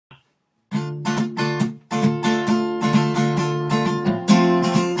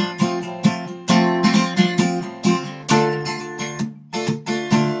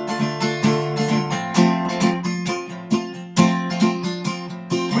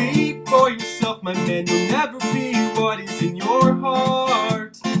yourself, my man, you'll never be what is in your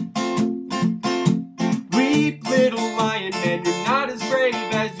heart. Weep, little lion man, you're not as brave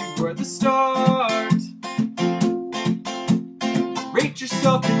as you were at the start. Rate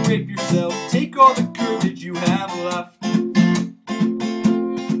yourself and rape yourself, take all the courage you have left.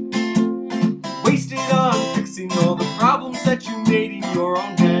 Waste it on fixing all the problems that you made in your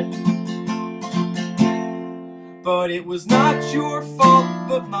own head. But it was not your fault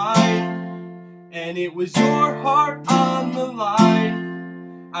but mine, and it was your heart on the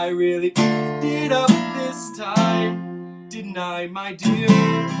line. I really f***ed it up this time, didn't I, my dear?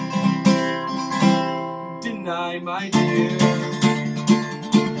 Didn't I, my dear?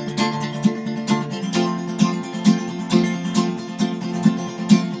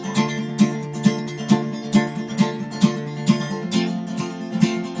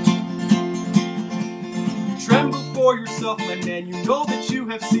 Tremble for yourself, my man, you know that you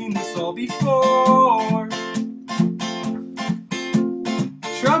have seen this all before.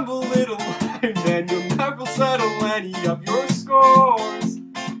 Tremble, little lion man, you'll never settle any of your scores.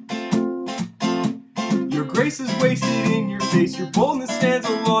 Your grace is wasted in your face, your boldness stands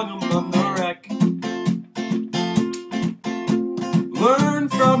alone among the wreck. Learn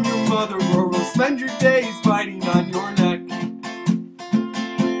from your mother, or we'll spend your days biting on your neck.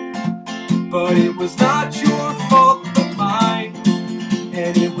 But it was not your fault but mine,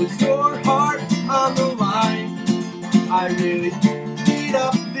 and it was your heart on the line. I really beat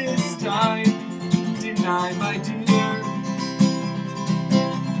up this time, didn't I, my dear?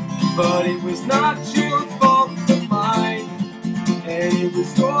 But it was not your fault but mine, and it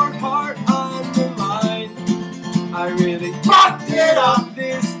was your heart on the line. I really fucked it up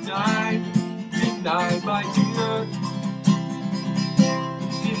this time, didn't I, my dear?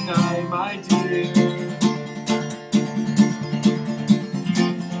 Didn't I, my dear?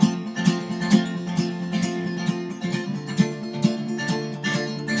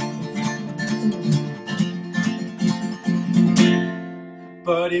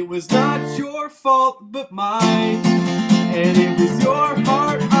 But it was not your fault but mine, and it was your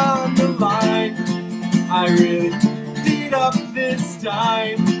heart on the line. I really beat up this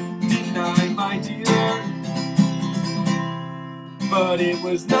time, didn't I, my dear? But it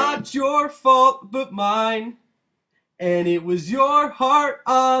was not your fault but mine, and it was your heart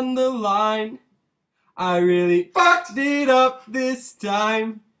on the line. I really fucked it up this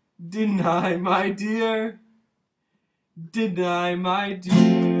time, didn't I, my dear? Didn't I, my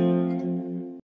dear?